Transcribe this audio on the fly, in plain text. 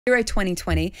Euro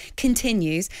 2020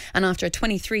 continues, and after a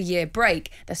 23-year break,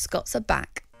 the Scots are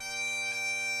back.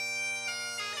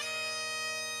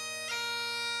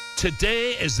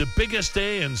 Today is the biggest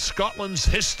day in Scotland's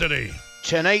history.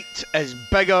 Tonight is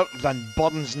bigger than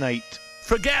Burns Night.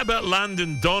 Forget about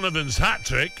Landon Donovan's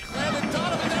hat-trick.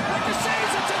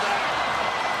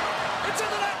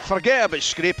 Forget about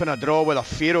scraping a draw with the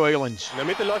Faroe Islands.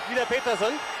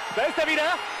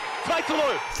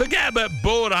 Forget about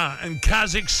Bora and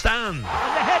Kazakhstan. And the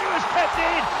header was kept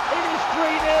in. It is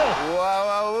 3-0.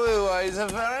 Wow, it's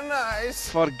very nice.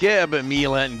 Forget about me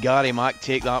letting Gary Mack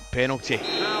take that penalty.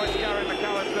 Now it's Gary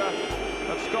McCoist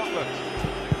of Scotland.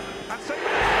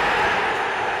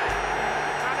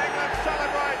 And England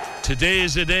celebrate. Today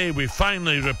is the day we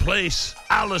finally replace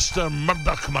Alistair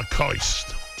Murdoch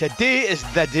McCoist. Today is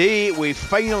the day we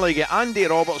finally get Andy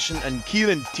Robertson and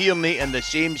Kieran Tierney in the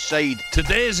same side.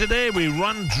 Today is the day we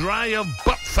run dry of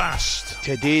Buckfast.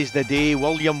 Today's the day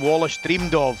William Wallace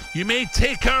dreamed of. You may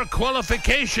take our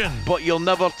qualification, But you'll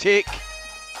never take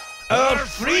our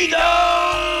freedom!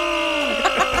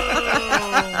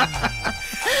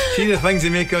 See the things they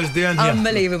make us do in here.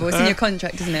 Unbelievable. It's in your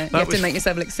contract, isn't it? You have to make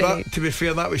yourself look silly. To be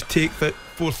fair, that was take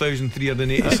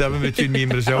 4,387 between me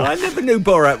and Brazil. I never knew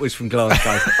Borat was from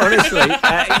Glasgow. Honestly,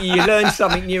 you learn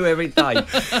something new every day.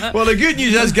 Well, the good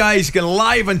news is, guys, going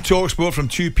live on talkSPORT from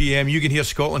 2 p.m. You can hear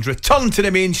Scotland's return to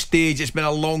the main stage. It's been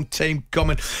a long time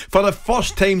coming. For the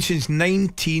first time since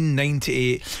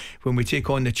 1998, when we take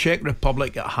on the Czech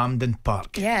Republic at Hampden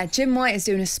Park. Yeah, Jim White is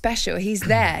doing a special. He's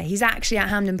there. He's actually at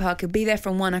Hampden Park. He'll be there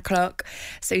from 1 o'clock.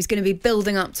 So he's going to be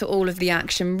building up to all of the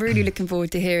action. Really looking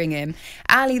forward to hearing him.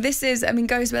 Ali, this is,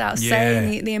 goes without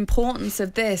saying the importance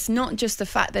of this. Not just the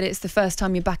fact that it's the first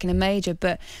time you're back in a major,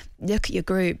 but look at your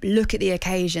group. Look at the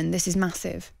occasion. This is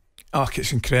massive. Oh,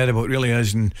 it's incredible. It really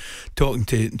is. And talking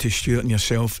to Stuart and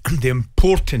yourself, the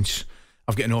importance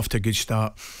of getting off to a good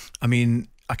start. I mean,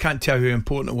 I can't tell you how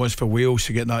important it was for Wales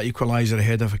to get that equaliser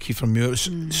ahead of a Kiefer Moore.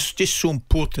 It's just so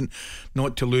important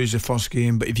not to lose the first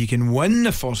game. But if you can win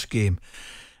the first game,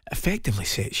 effectively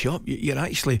sets you up. You're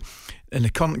actually, in the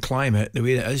current climate, the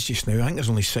way it is just now, I think there's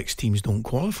only 6 teams don't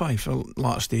qualify for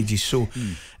latter stages. So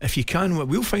if you can,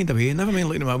 we'll find a way. Never mind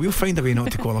looking at that, we'll find a way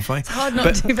not to qualify. It's hard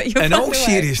not to, but you'll in find all a way.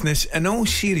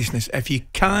 seriousness, if you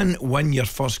can win your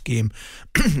first game,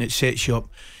 it sets you up.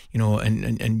 You know,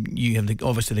 and you have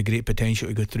obviously the great potential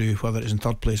to go through, whether it's in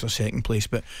third place or second place.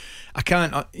 But I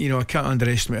can't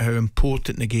underestimate how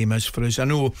important the game is for us. I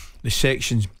know the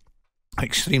section's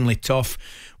extremely tough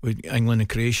with England and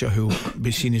Croatia, who will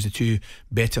be seen as the 2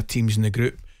 better teams in the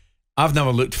group. I've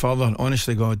never looked further,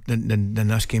 honestly, God, than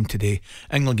this game today.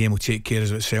 England game will take care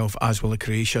of itself, as will the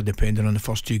Croatia, depending on the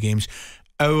first 2 games.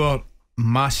 Our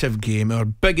massive game, our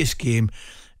biggest game,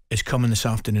 is coming this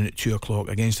afternoon at 2 o'clock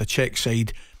against a Czech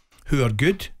side who are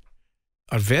good,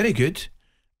 are very good.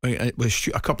 With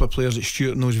a couple of players that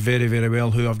Stuart knows very, very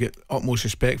well, who I've got utmost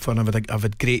respect for, and I've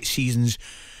had great seasons.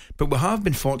 But we have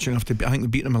been fortunate enough I think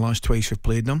we've beaten them the last twice we've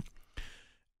played them.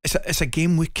 It's a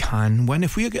game we can win.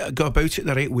 If we go about it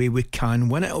the right way, we can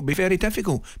win it. It'll be very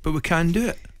difficult, but we can do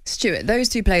it. Stuart, those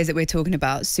 2 players that we're talking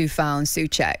about, Soufal and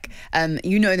Souček,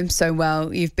 you know them so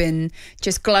well. You've been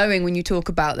just glowing when you talk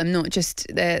about them, not just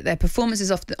their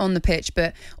performances on the pitch,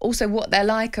 but also what they're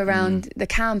like around the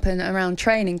camp and around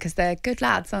training, because they're good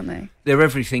lads, aren't they? They're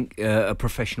everything a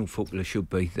professional footballer should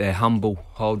be. They're humble,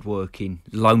 hard-working,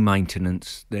 low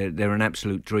maintenance. They're an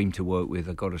absolute dream to work with,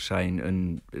 I've got to say,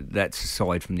 and that's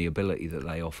aside from the ability that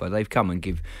they offer. They've come and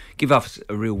give us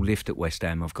a real lift at West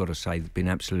Ham, I've got to say. They've been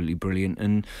absolutely brilliant.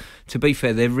 And to be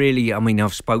fair, they're really,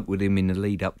 I've spoke with him in the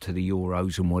lead up to the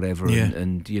Euros and whatever,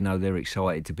 and you know, they're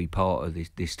excited to be part of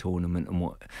this tournament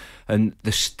and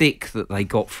the stick that they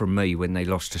got from me when they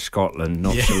lost to Scotland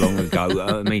not so long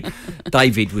ago.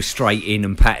 David was straight in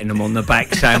and patting them on the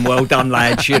back saying, well done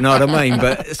lads, you know what I mean?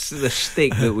 But it's the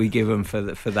stick that we give them for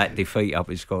that defeat up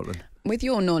in Scotland. With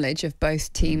your knowledge of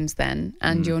both teams then,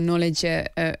 and your knowledge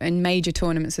in major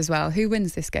tournaments as well, who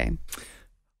wins this game?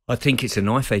 I think it's a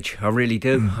knife edge. I really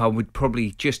do. I would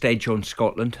probably just edge on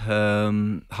Scotland.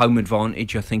 Home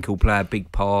advantage, I think, will play a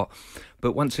big part.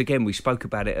 But once again, we spoke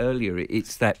about it earlier.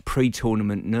 It's that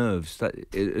pre-tournament nerves.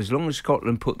 That as long as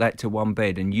Scotland put that to one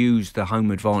bed and use the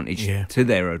home advantage to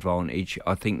their advantage,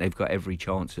 I think they've got every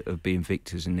chance of being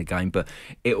victors in the game. But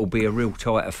it'll be a real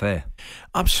tight affair.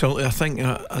 Absolutely. I think,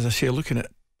 as I say, looking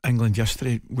at England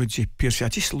yesterday, Piercy, I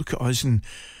just look at us and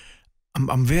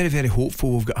I'm very, very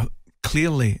hopeful. We've got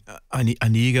clearly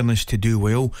an eagerness to do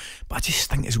well, but I just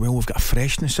think as well we've got a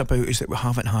freshness about us that we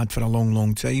haven't had for a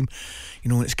long time. You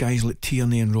know, it's guys like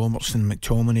Tierney and Robertson,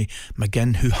 McTominay,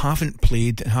 McGinn, who haven't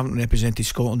played and haven't represented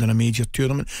Scotland in a major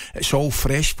tournament. It's all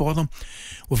fresh for them.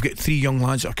 We've got 3 young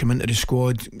lads that are come into the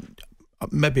squad,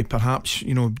 maybe perhaps,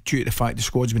 you know, due to the fact the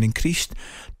squad's been increased.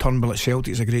 Turnbull at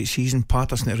Celtic is a great season.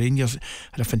 Patterson at Rangers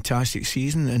had a fantastic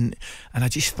season, and I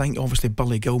just think obviously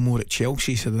Billy Gilmore at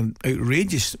Chelsea had an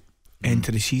outrageous end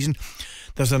to the season.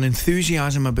 There's an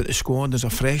enthusiasm about the squad, there's a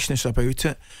freshness about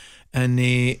it, and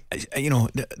you know,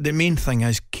 the main thing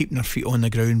is keeping our feet on the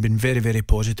ground, being very, very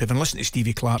positive. And listen to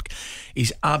Stevie Clark,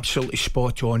 he's absolutely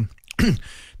spot on.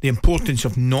 The importance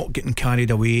of not getting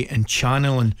carried away and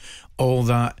channeling all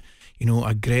that, you know,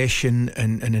 aggression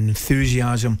and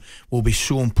enthusiasm will be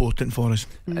so important for us.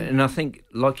 And I think,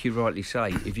 like you rightly say,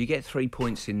 if you get 3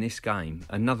 points in this game,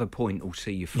 another point will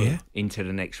see you through into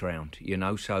the next round, you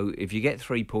know. So if you get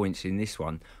 3 points in this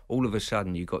one, all of a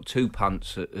sudden you've got 2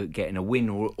 punts at getting a win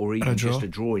or even just a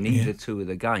draw in either 2 of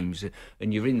the games,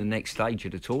 and you're in the next stage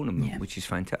of the tournament, which is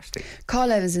fantastic.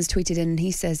 Carl Evans has tweeted in and he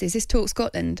says, is this Talk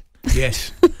Scotland?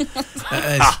 Yes,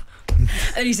 it is.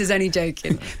 And he says, only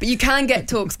joking. But you can get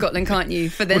Talk Scotland, can't you?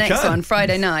 For the next one,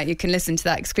 Friday night, you can listen to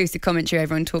that exclusive commentary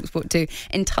over on TalkSport 2.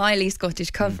 Entirely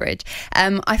Scottish coverage.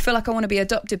 I feel like I want to be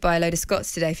adopted by a load of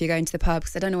Scots today if you're going to the pub,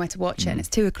 because I don't know where to watch it, and it's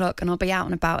 2 o'clock and I'll be out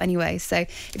and about anyway. So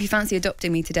if you fancy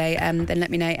adopting me today, then let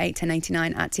me know,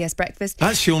 81089 at TS Breakfast.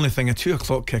 That's the only thing. A 2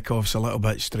 o'clock kick-off's a little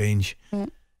bit strange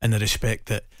in the respect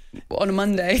that on a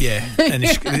Monday. Yeah, and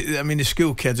I mean the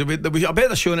school kids. I bet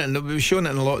they're showing it, and they'll be showing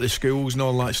it in a lot of the schools and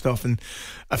all that stuff. And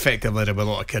effectively, there'll be a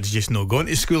lot of kids just not going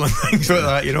to school and things like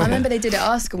that. You know. I remember they did it at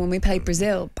our school when we played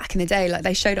Brazil back in the day. Like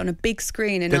they showed it on a big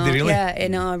screen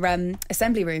in our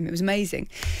assembly room. It was amazing.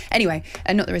 Anyway,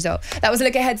 and not the result. That was a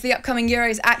look ahead to the upcoming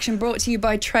Euros action, brought to you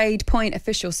by Trade Point,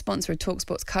 official sponsor of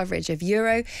TalkSport's coverage of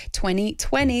Euro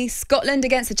 2020. Scotland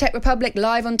against the Czech Republic,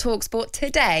 live on TalkSport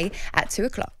today at 2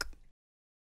 o'clock.